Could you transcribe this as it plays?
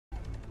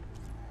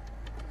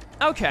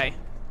Okay.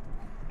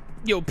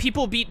 Yo,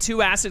 people beat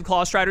 2 Acid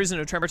Claw Striders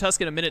and a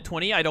Tremortusk in a minute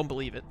 20? I don't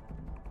believe it.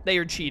 They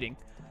are cheating.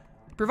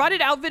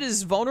 Provided outfit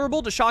is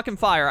vulnerable to shock and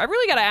fire. I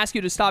really gotta ask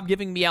you to stop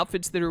giving me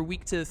outfits that are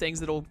weak to things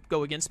that'll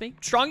go against me.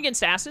 Strong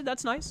against acid,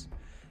 that's nice.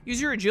 Use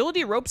your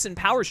agility, ropes, and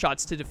power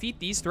shots to defeat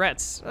these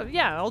threats.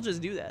 Yeah, I'll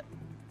just do that.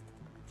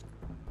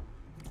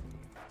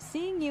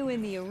 Seeing you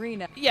in the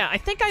arena. Yeah, I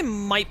think I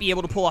might be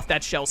able to pull off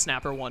that Shell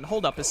Snapper one.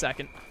 Hold up a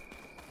second.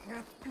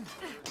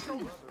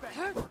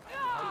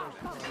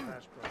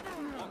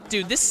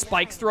 Dude, this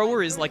spike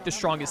thrower is like the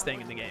strongest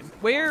thing in the game.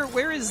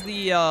 Where is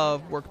the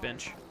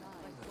workbench?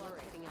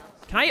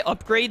 Can I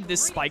upgrade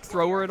this spike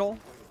thrower at all?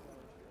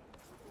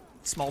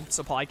 Small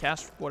supply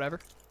cache, whatever.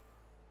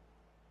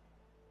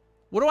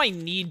 What do I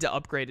need to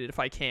upgrade it if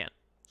I can't?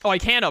 Oh, I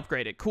can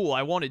upgrade it. Cool,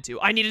 I wanted to.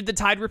 I needed the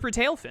Tide Ripper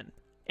tail fin.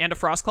 And a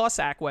Frostclaw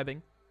sack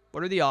webbing.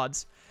 What are the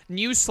odds?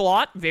 New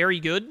slot, very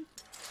good.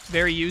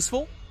 Very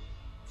useful.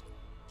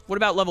 What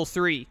about level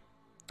 3?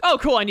 Oh,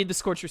 cool, I need the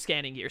Scorcher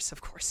scanning gears,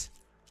 of course.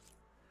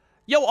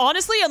 Yo,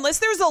 honestly, unless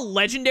there's a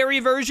legendary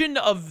version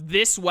of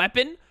this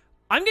weapon,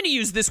 I'm going to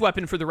use this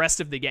weapon for the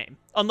rest of the game.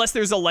 Unless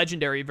there's a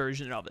legendary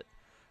version of it.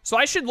 So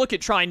I should look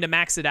at trying to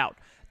max it out.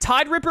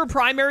 Tide Ripper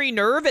primary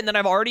nerve, and then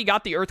I've already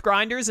got the Earth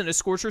Grinders and a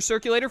Scorcher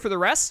circulator for the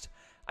rest.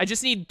 I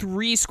just need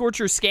 3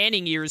 Scorcher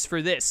scanning ears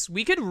for this.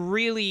 We could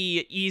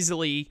really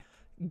easily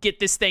get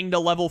this thing to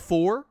level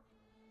 4.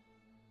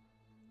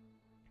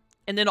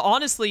 And then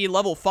honestly,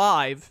 level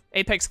 5,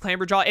 Apex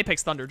Clamberjaw,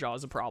 Apex Thunderjaw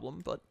is a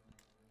problem, but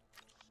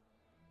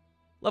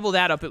level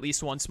that up at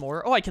least once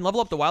more. Oh, I can level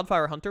up the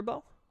Wildfire Hunter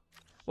Bow?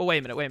 Well, wait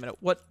a minute.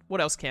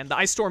 What else can? The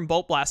Ice Storm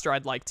Bolt Blaster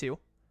I'd like to.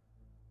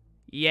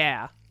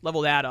 Yeah,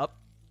 level that up.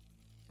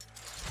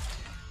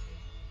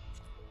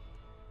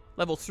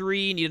 Level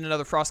 3, need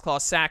another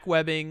Frostclaw sack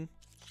webbing.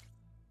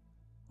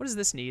 What does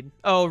this need?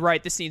 Oh,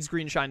 right, this needs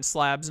Green Shine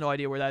Slabs. No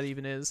idea where that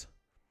even is.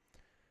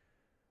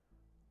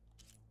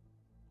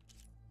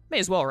 May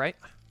as well, right?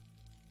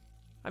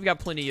 I've got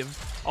plenty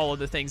of all of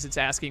the things it's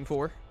asking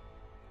for.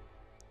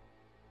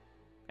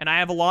 And I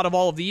have a lot of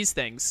all of these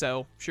things,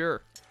 so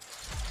sure.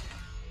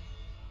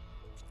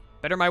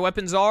 Better my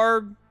weapons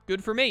are,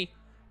 good for me.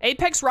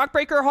 Apex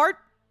Rockbreaker Heart,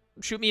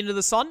 shoot me into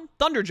the sun.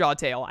 Thunderjaw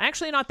Tail,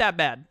 actually not that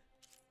bad.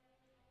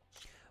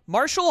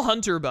 Martial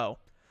Hunter Bow.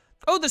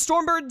 Oh, the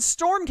Stormbird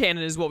Storm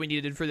Cannon is what we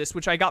needed for this,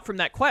 which I got from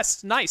that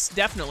quest. Nice,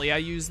 definitely. I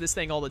use this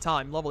thing all the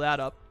time. Level that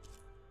up.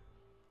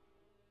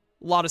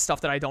 A lot of stuff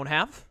that I don't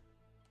have.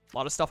 A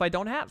lot of stuff I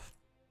don't have.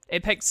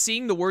 Apex,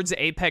 seeing the words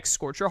Apex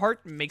Scorcher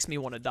Heart makes me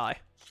want to die.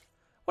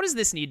 What does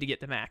this need to get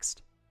to maxed?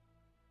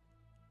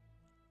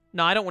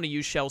 No, I don't want to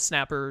use Shell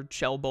Snapper,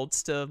 Shell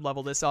Bolts to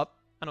level this up.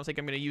 I don't think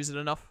I'm going to use it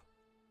enough.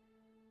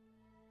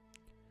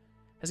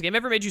 Has a game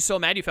ever made you so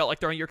mad you felt like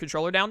throwing your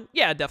controller down?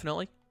 Yeah,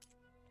 definitely.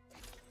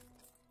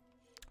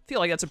 I feel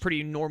like that's a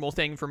pretty normal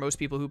thing for most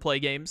people who play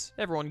games.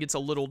 Everyone gets a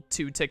little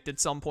too ticked at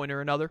some point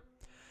or another.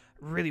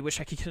 Really wish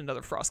I could get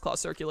another Frostclaw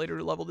circulator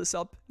to level this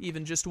up,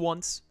 even just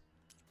once.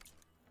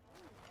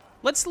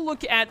 Let's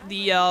look at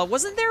the,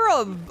 wasn't there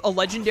a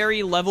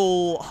legendary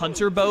level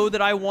Hunter Bow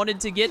that I wanted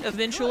to get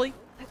eventually?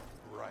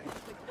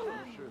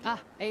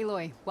 Ah,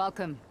 Aloy,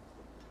 welcome.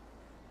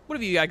 What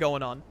have you got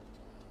going on?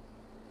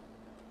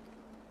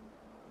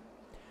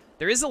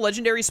 There is a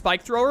legendary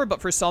spike thrower,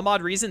 but for some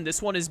odd reason,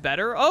 this one is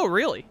better. Oh,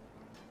 really?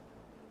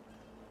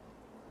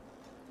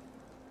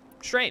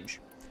 Strange.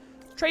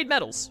 Trade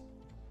metals.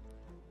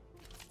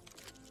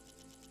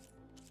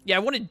 Yeah, I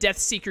wanted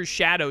Deathseeker's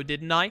Shadow,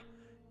 didn't I?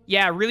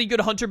 Yeah, really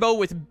good Hunter Bow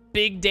with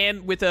big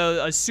with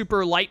a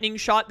super lightning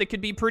shot that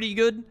could be pretty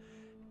good.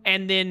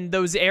 And then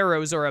those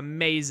arrows are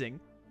amazing.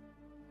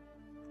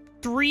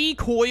 3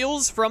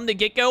 coils from the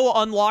get-go,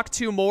 unlock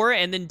 2 more,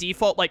 and then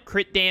default like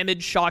crit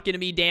damage, shock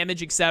enemy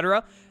damage,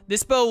 etc.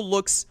 This bow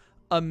looks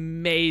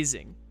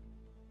amazing.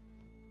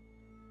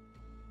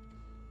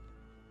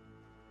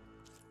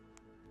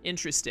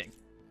 Interesting.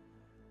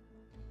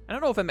 I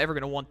don't know if I'm ever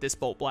going to want this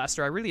bolt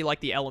blaster. I really like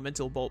the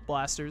elemental bolt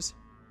blasters.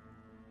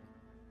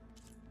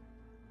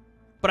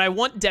 But I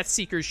want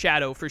Deathseeker's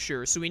Shadow for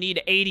sure, so we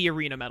need 80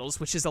 arena medals,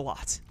 which is a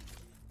lot.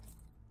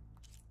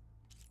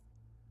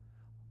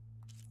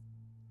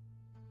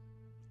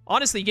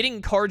 Honestly,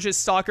 getting Karja's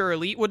Stalker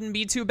Elite wouldn't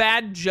be too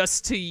bad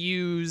just to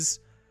use...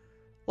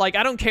 Like,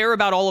 I don't care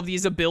about all of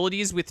these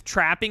abilities with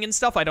trapping and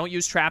stuff. I don't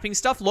use trapping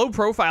stuff. Low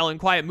profile and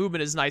quiet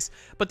movement is nice.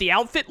 But the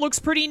outfit looks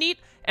pretty neat.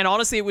 And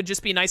honestly, it would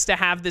just be nice to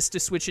have this to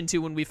switch into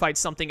when we fight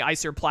something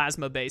Ice or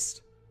Plasma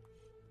based.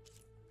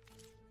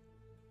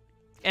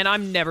 And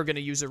I'm never going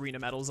to use arena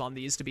medals on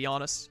these, to be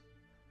honest.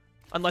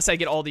 Unless I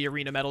get all the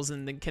arena medals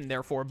and then can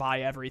therefore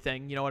buy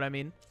everything. You know what I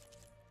mean?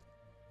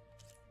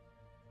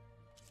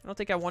 I don't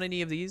think I want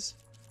any of these.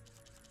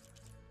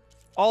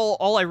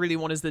 All I really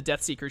want is the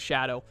Deathseeker's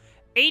Shadow.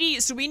 80,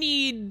 so we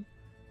need...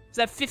 Is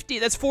that 50?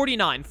 That's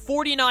 49.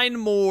 49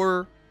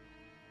 more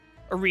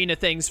arena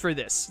things for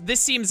this. This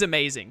seems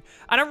amazing.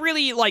 I don't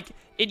really, like...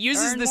 It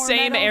uses the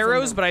same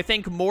arrows, but I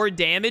think more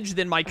damage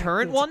than my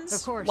current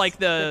ones. Like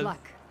the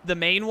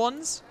main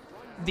ones.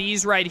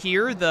 these right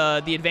here,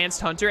 the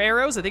advanced hunter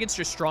arrows. I think it's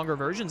just stronger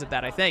versions of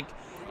that, I think.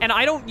 And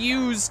I don't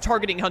use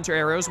targeting hunter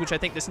arrows, which I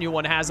think this new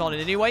one has on it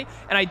anyway.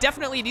 And I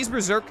definitely, these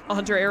berserk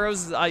hunter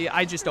arrows,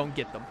 I just don't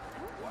get them.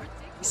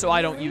 So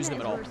I don't use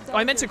them at all. Oh,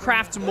 I meant to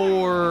craft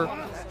more...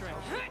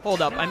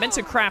 Hold up. I meant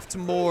to craft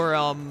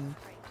more,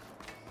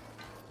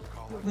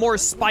 more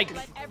spike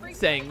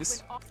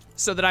things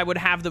so that I would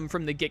have them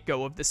from the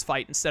get-go of this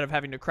fight instead of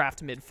having to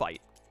craft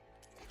mid-fight.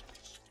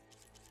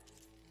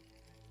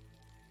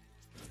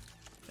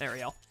 There we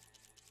go.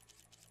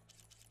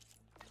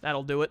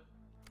 That'll do it.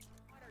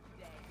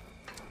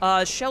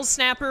 Shell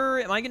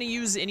Snapper, am I going to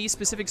use any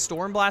specific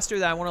Storm Blaster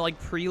that I want to,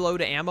 like,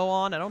 preload ammo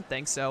on? I don't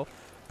think so.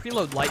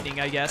 Preload Lightning,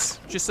 I guess,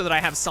 just so that I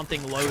have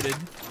something loaded.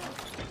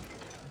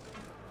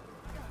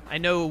 I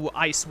know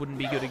Ice wouldn't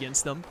be good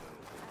against them.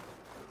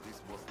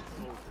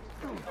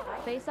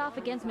 Face off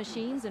against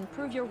machines and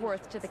prove your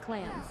worth to the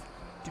clans.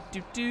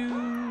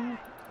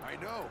 I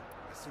know.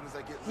 As soon as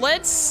I get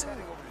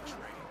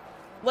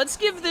Let's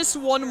give this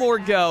one more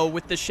go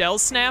with the Shell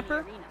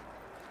Snapper.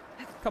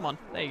 Come on,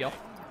 there you go.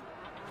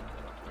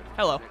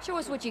 Hello. Show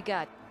us what you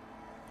got.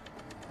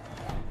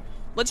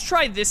 Let's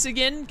try this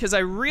again, because I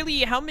really...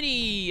 How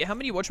many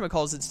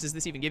whatchamacalls does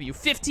this even give you?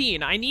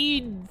 15. I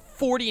need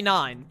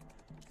 49.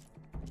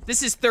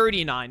 This is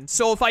 39.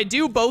 So if I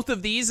do both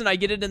of these and I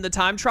get it in the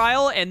time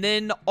trial, and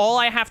then all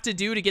I have to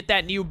do to get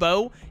that new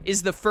bow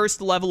is the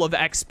first level of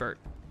expert.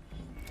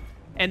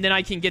 And then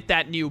I can get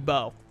that new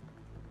bow,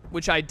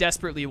 which I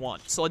desperately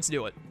want. So let's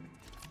do it.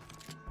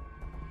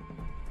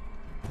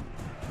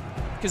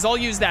 Because I'll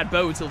use that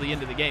bow till the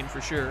end of the game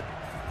for sure.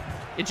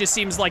 It just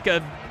seems like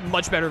a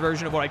much better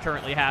version of what I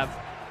currently have.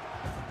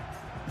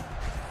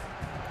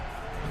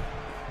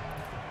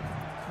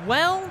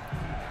 Well,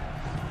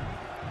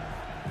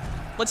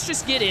 let's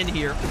just get in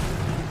here.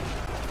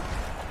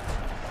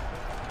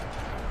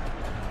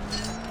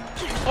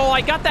 Oh,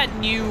 I got that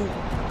new...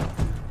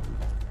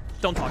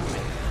 Don't talk to me.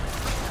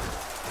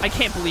 I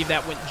can't believe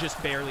that went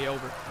just barely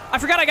over. I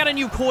forgot I got a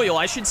new coil.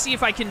 I should see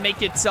if I can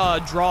make it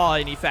draw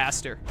any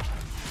faster.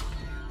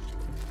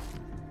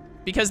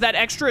 Because that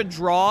extra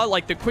draw,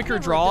 like the quicker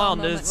draw on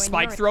the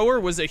spike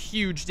thrower was a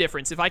huge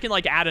difference. If I can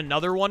like add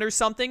another one or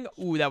something,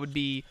 ooh, that would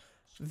be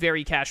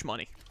very cash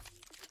money.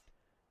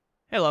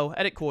 Hello,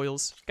 edit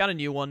coils. Got a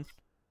new one.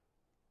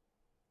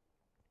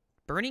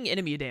 Burning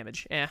enemy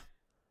damage, eh.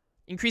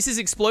 Increases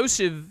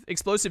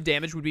explosive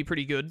damage would be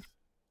pretty good.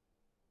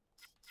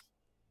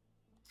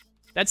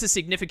 That's a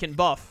significant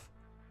buff.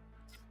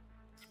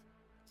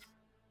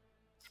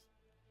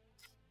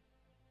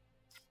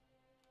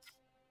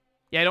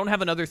 Yeah, I don't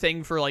have another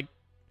thing for, like...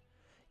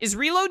 Is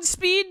reload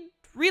speed?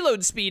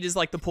 Reload speed is,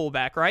 like, the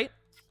pullback, right?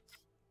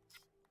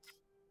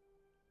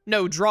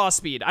 No, draw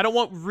speed. I don't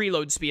want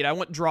reload speed. I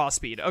want draw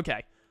speed.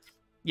 Okay.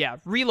 Yeah,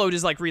 reload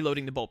is like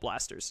reloading the bolt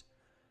blasters.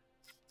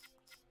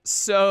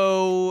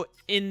 So,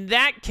 in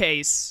that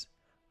case,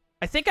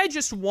 I think I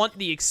just want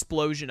the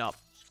explosion up.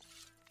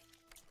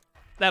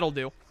 That'll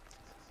do.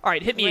 All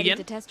right, hit me again.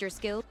 To test your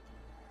skill.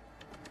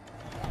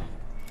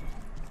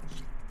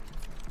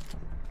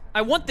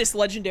 I want this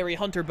legendary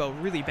hunter bow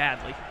really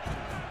badly.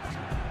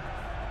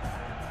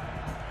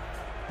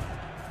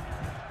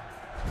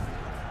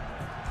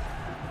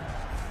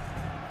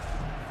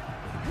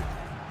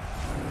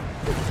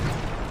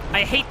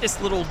 I hate this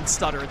little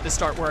stutter at the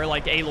start where,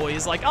 like, Aloy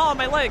is like, oh,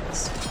 my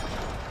legs.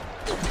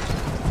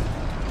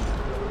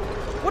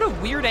 What a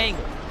weird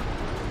angle.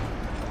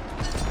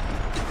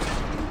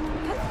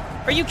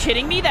 Are you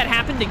kidding me? That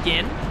happened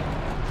again?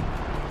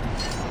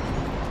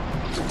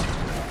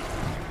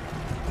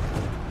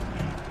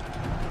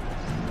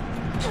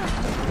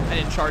 I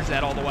didn't charge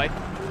that all the way.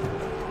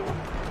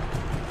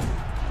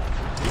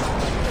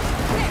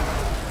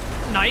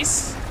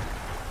 Nice.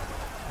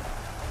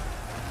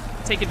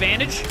 Take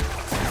advantage.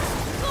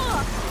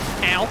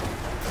 Ow.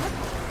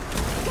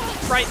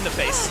 Right in the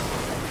face.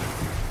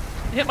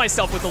 I hit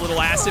myself with a little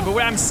acid, but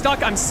when I'm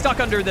stuck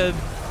under the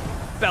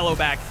fellow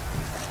back.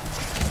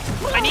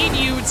 I need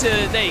you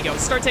to, there you go,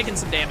 start taking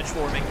some damage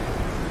for me.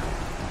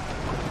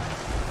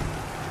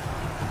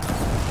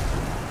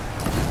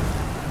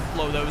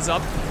 Blow those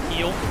up,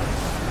 heal.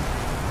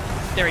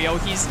 There you go,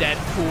 he's dead.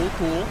 Cool,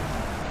 cool.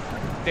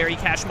 Very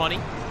cash money.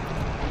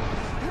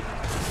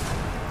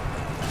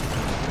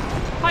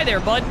 Hi there,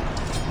 bud.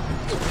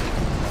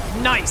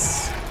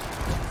 Nice.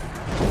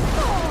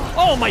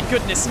 Oh my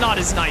goodness, not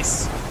as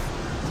nice.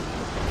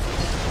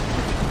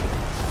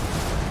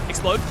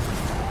 Explode.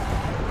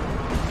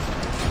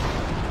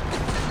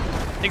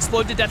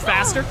 Explode to death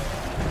faster.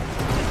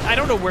 I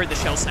don't know where the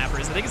shell snapper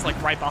is. I think it's like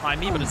right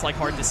behind me, but it's like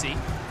hard to see.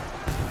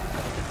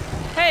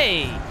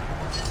 Hey,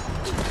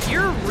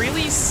 you're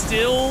really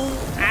still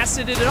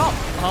acided it up,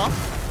 huh?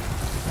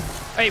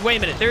 Hey, wait a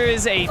minute. There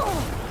is a...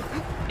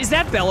 Is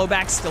that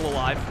Bellowback still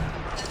alive?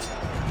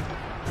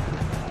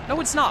 No,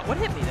 it's not. What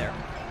hit me there?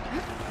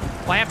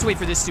 Well, I have to wait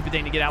for this stupid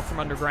thing to get out from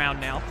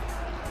underground now.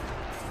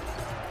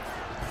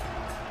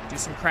 Do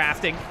some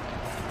crafting.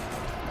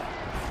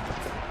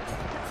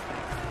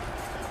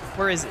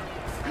 Where is it?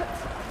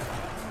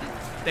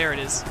 There it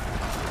is.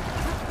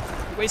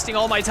 Wasting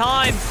all my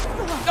time.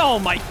 Oh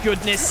my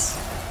goodness.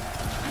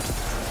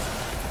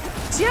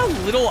 See how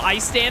little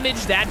ice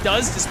damage that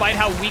does despite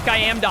how weak I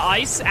am to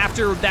ice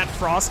after that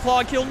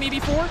Frostclaw killed me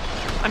before?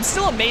 I'm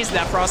still amazed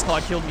that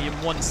Frostclaw killed me in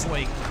one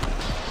swing.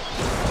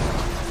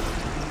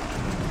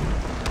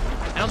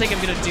 I don't think I'm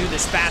gonna do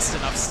this fast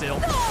enough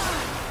still.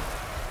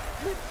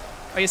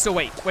 Okay, so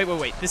wait.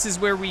 This is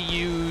where we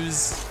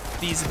use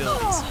these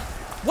abilities.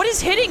 What is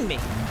hitting me?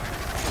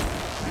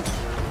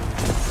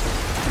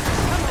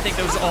 I think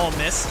those all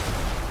missed.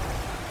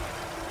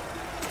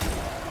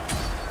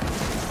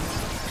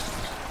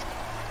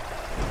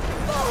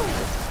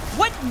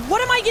 What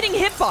am I getting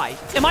hit by?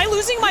 Am I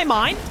losing my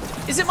mind?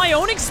 Is it my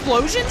own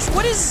explosions?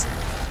 What is...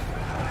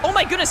 Oh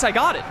my goodness, I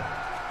got it.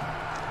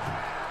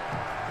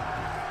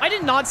 I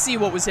did not see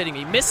what was hitting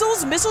me.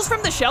 Missiles? Missiles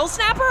from the Shell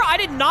Snapper? I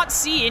did not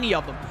see any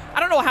of them. I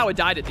don't know how it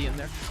died at the end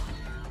there.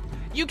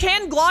 You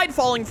can glide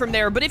falling from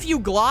there, but if you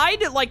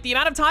glide, like the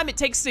amount of time it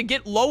takes to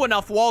get low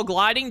enough while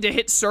gliding to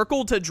hit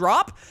circle to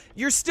drop,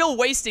 you're still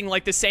wasting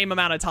like the same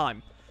amount of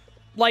time.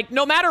 Like,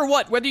 no matter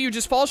what, whether you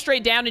just fall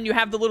straight down and you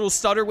have the little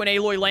stutter when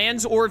Aloy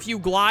lands, or if you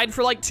glide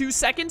for like 2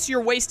 seconds,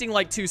 you're wasting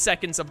like 2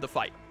 seconds of the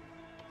fight.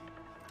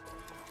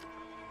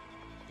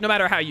 No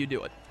matter how you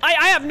do it.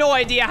 I have no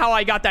idea how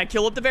I got that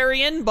kill at the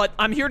very end, but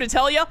I'm here to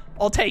tell you,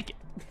 I'll take it.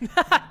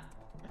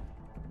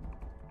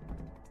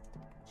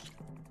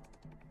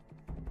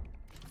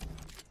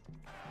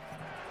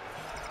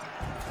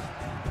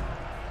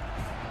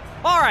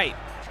 All right,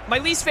 my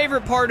least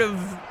favorite part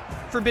of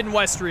Forbidden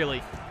West,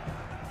 really.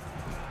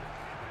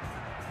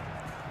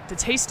 The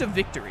taste of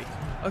victory.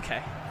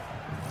 Okay.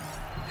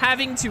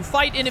 Having to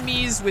fight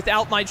enemies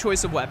without my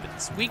choice of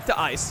weapons. Weak to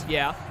ice,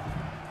 yeah.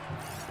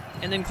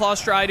 And then Claw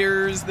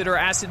Striders that are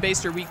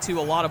acid-based are weak to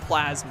a lot of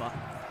plasma.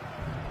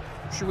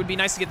 Sure would be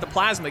nice to get the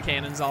plasma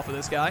cannons off of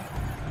this guy.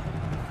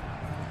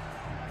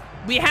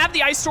 We have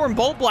the Ice Storm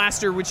Bolt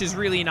Blaster, which is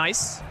really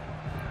nice.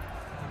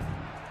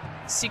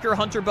 Seeker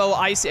Hunter Bow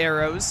Ice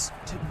Arrows.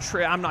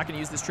 I'm not going to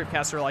use this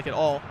Tripcaster like at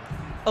all.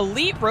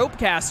 Elite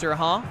Ropecaster,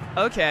 huh?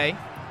 Okay.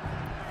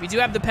 We do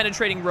have the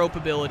Penetrating Rope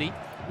ability.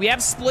 We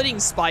have Splitting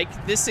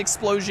Spike. This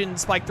Explosion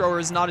Spike Thrower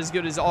is not as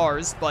good as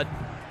ours, but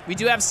we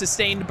do have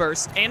Sustained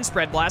Burst and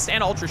Spread Blast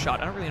and Ultra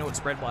Shot. I don't really know what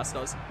Spread Blast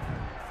does.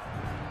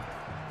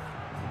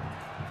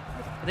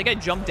 I think I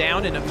jumped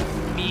down and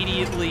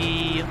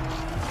immediately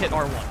hit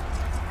R1.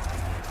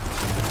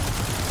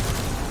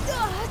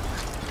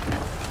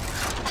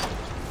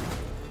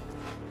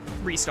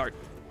 Restart.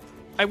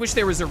 I wish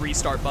there was a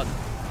restart button.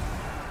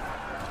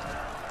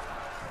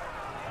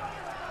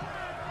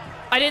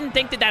 I didn't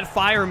think that that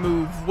fire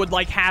move would,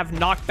 like, have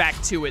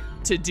knockback to it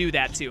to do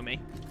that to me.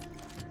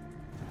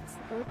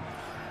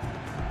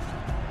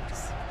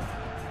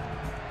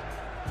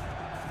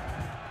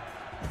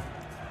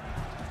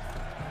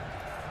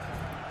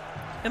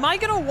 Am I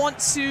gonna want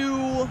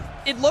to...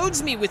 It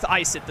loads me with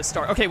ice at the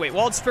start. Okay, wait,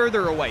 while it's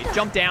further away.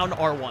 Jump down,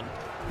 R1.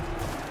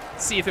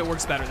 See if it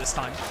works better this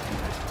time.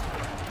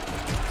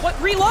 What?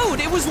 Reload?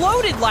 It was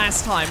loaded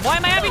last time. Why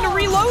am I having to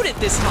reload it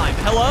this time?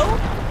 Hello?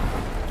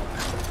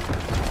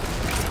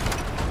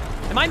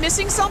 Am I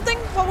missing something?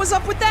 What was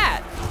up with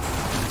that?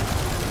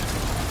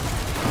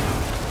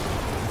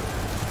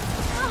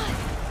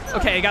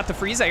 Okay, I got the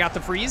freeze.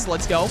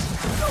 Let's go.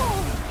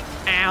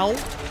 Ow.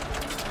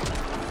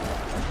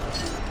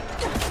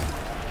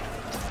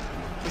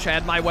 Wish I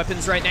had my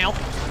weapons right now.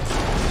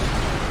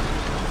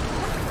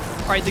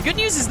 All right, the good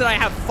news is that I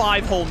have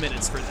 5 whole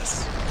minutes for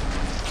this.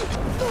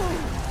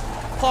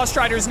 Claw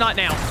Strider's not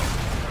now.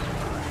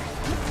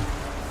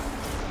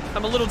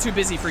 I'm a little too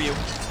busy for you.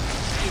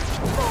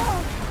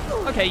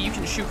 Okay, you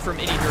can shoot from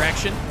any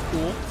direction.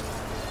 Cool.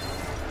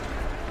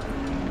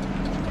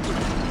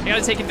 I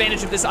gotta take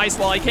advantage of this ice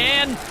while I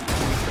can.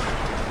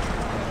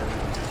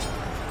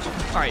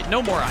 All right,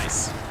 no more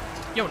ice.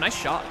 Yo, nice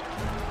shot.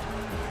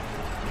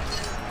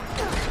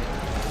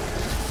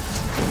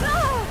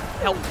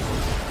 Help.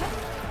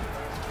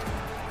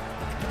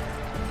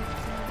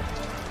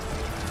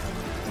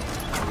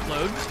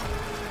 Load.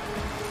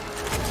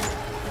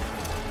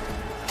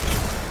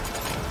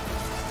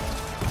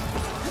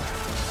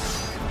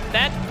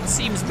 That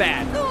seems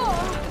bad.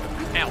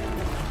 Ow.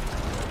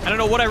 I don't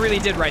know what I really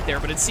did right there,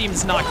 but it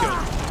seems not good.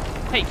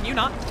 Hey, can you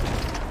not?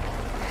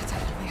 That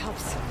definitely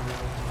helps.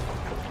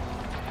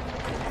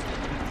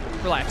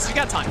 Relax, you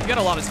got time. You got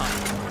a lot of time.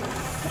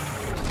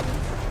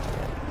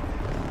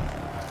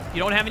 You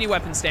don't have any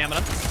weapon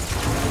stamina.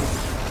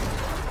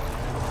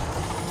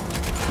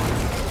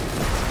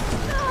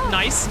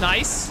 Nice,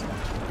 nice.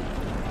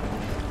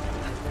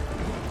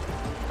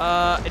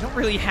 I don't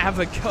really have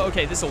a go.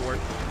 Okay, this will work.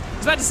 I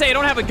was about to say I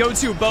don't have a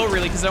go-to bow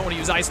really because I don't want to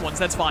use ice ones.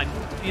 That's fine.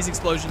 These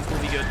explosions will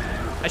be good.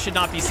 I should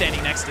not be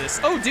standing next to this.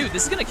 Oh, dude,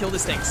 this is gonna kill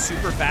this thing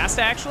super fast,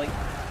 actually.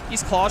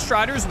 These Claw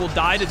Striders will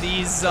die to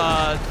these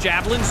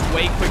javelins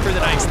way quicker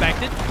than I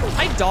expected.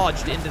 I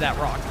dodged into that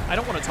rock. I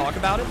don't want to talk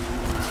about it.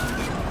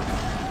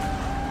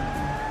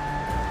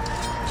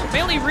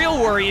 My only real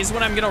worry is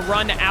when I'm gonna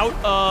run out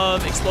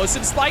of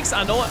explosive spikes.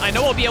 I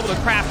know I'll be able to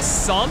craft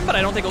some, but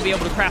I don't think I'll be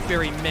able to craft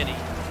very many.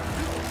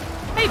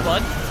 Hey,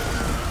 bud.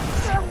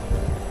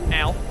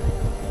 Ow.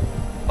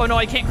 Oh, no,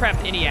 I can't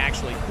craft any,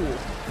 actually. Cool.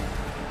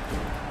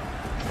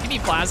 Give me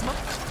plasma.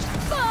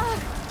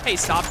 Hey,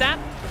 stop that.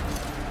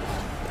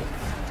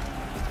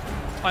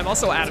 Oh, I'm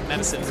also out of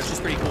medicine, which is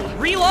pretty cool.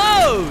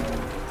 Reload!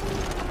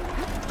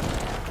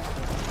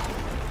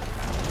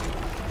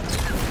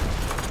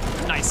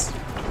 Nice.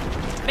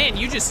 Man,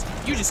 you just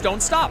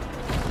don't stop.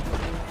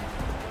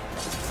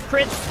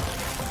 Crit.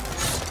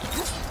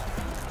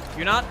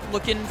 You're not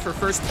looking for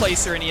first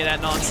place or any of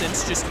that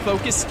nonsense. Just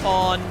focus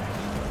on...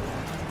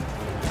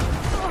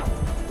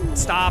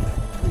 Stop.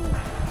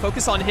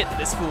 Focus on hitting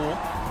this fool.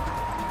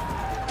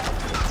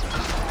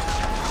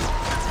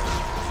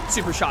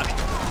 Super shot me.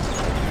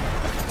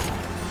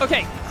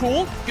 Okay,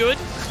 cool, good.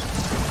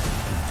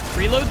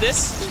 Reload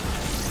this.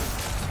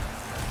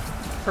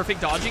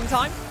 Perfect dodging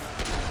time.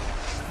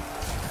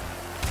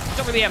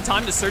 Don't really have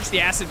time to search the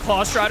Acid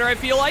Claw Strider, I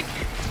feel like.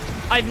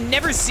 I've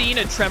never seen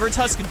a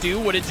Tremortusk do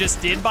what it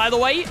just did, by the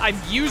way. I've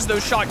used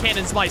those shot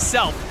cannons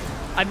myself.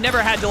 I've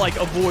never had to, like,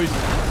 avoid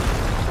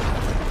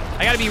them.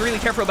 I gotta be really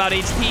careful about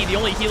HP. The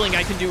only healing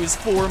I can do is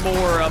 4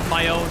 more of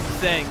my own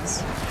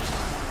things.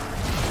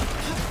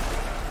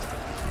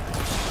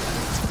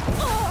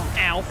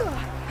 Ow.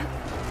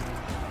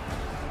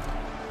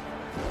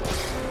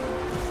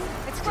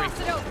 It's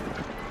crossed it over.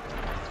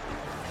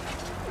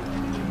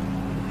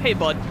 Hey,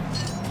 bud.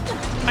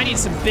 I need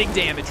some big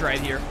damage right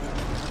here.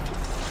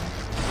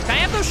 Can I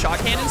have those shot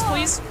cannons,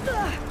 please?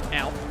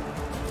 Ow.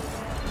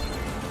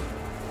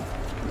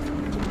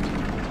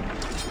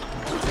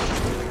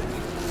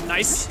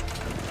 Nice.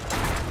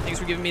 Thanks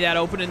for giving me that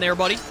opening there,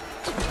 buddy.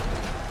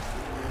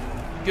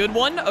 Good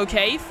one.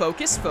 Okay,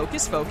 focus,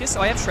 focus, focus.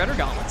 Oh, I have Shredder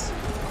Gauntlets.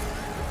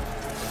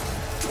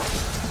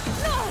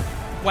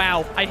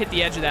 Wow, I hit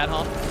the edge of that,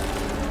 huh?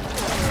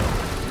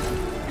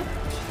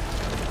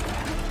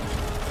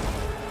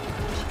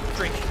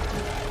 Drink.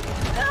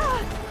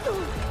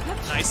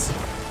 Nice.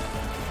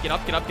 Get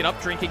up, get up, get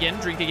up. Drink again,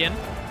 drink again.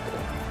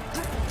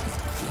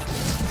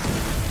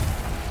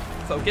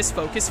 Focus,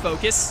 focus,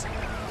 focus.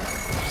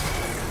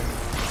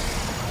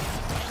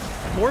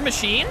 More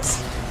machines?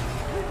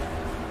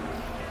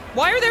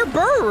 Why are there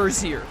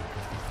burrowers here?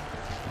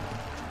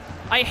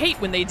 I hate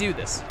when they do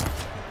this.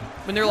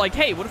 When they're like,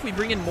 hey, what if we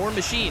bring in more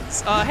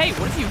machines? Hey,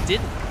 what if you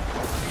didn't?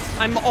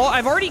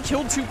 I've already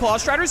killed 2 Claw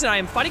Striders and I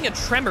am fighting a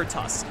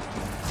Tremortusk.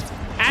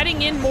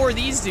 Adding in more of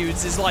these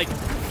dudes is like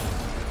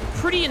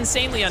pretty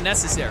insanely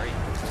unnecessary.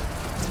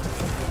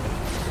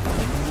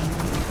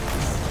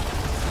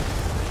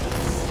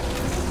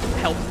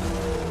 Help.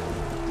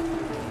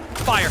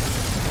 Fire.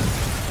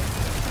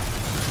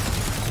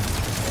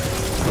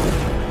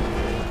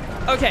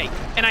 Okay,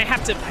 and I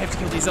have to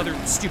kill these other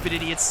stupid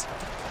idiots.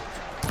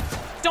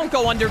 Don't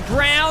go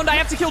underground. I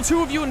have to kill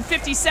 2 of you in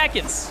 50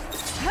 seconds.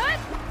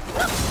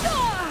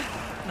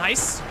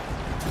 Nice.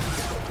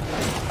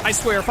 I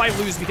swear, if I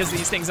lose because of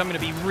these things, I'm gonna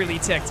be really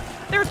ticked.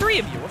 There are 3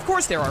 of you. Of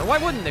course there are. Why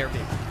wouldn't there be?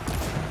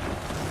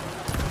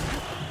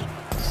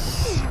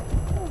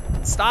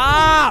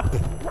 Stop!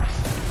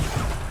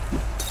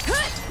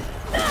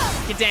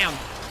 Get down.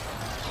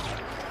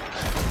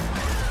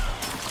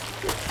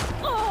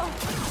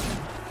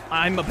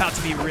 I'm about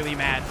to be really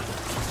mad.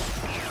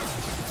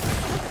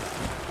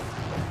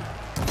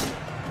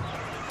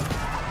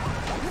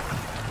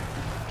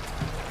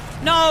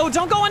 No,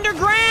 don't go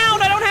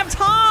underground! I don't have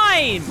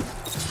time!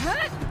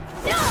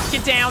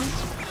 Get down.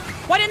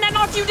 Why didn't that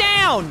knock you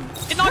down?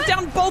 It knocked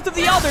down both of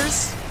the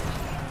others.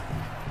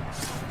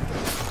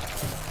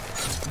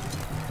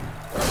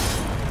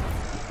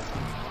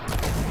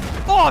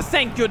 Oh,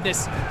 thank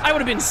goodness. I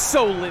would have been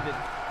so livid.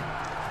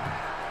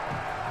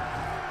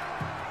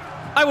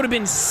 I would have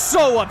been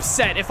so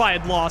upset if I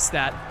had lost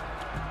that.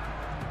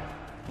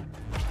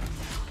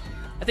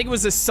 I think it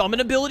was a summon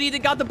ability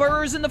that got the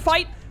burrowers in the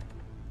fight.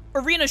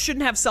 Arena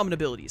shouldn't have summon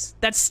abilities.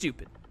 That's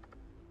stupid.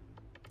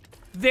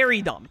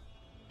 Very dumb.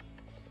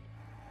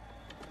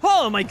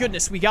 Oh my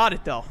goodness, we got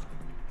it though.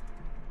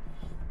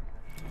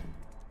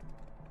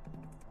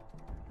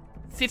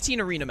 15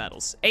 arena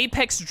medals.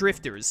 Apex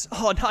Drifters.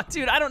 Oh, no,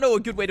 dude, I don't know a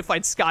good way to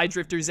fight Sky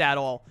Drifters at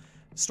all.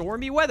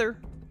 Stormy weather.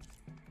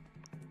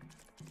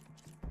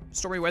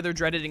 Stormy weather,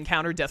 dreaded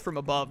encounter, death from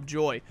above,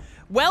 joy.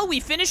 Well,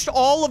 we finished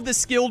all of the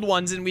skilled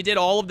ones and we did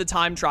all of the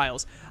time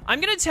trials. I'm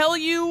gonna tell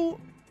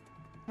you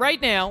right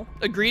now,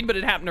 agreed, but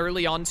it happened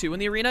early on too in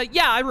the arena.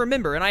 Yeah, I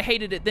remember, and I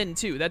hated it then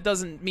too. That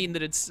doesn't mean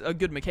that it's a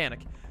good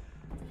mechanic.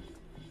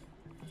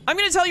 I'm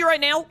gonna tell you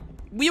right now,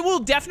 we will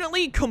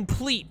definitely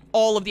complete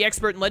all of the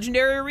expert and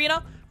legendary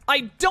arena.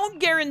 I don't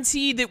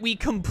guarantee that we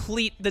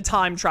complete the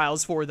time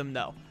trials for them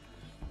though.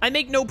 I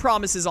make no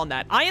promises on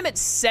that. I am at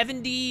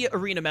 70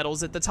 arena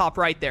medals at the top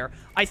right there.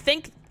 I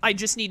think I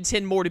just need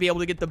 10 more to be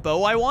able to get the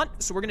bow I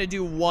want, so we're gonna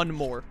do 1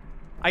 more.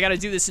 I gotta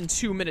do this in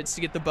 2 minutes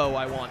to get the bow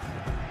I want.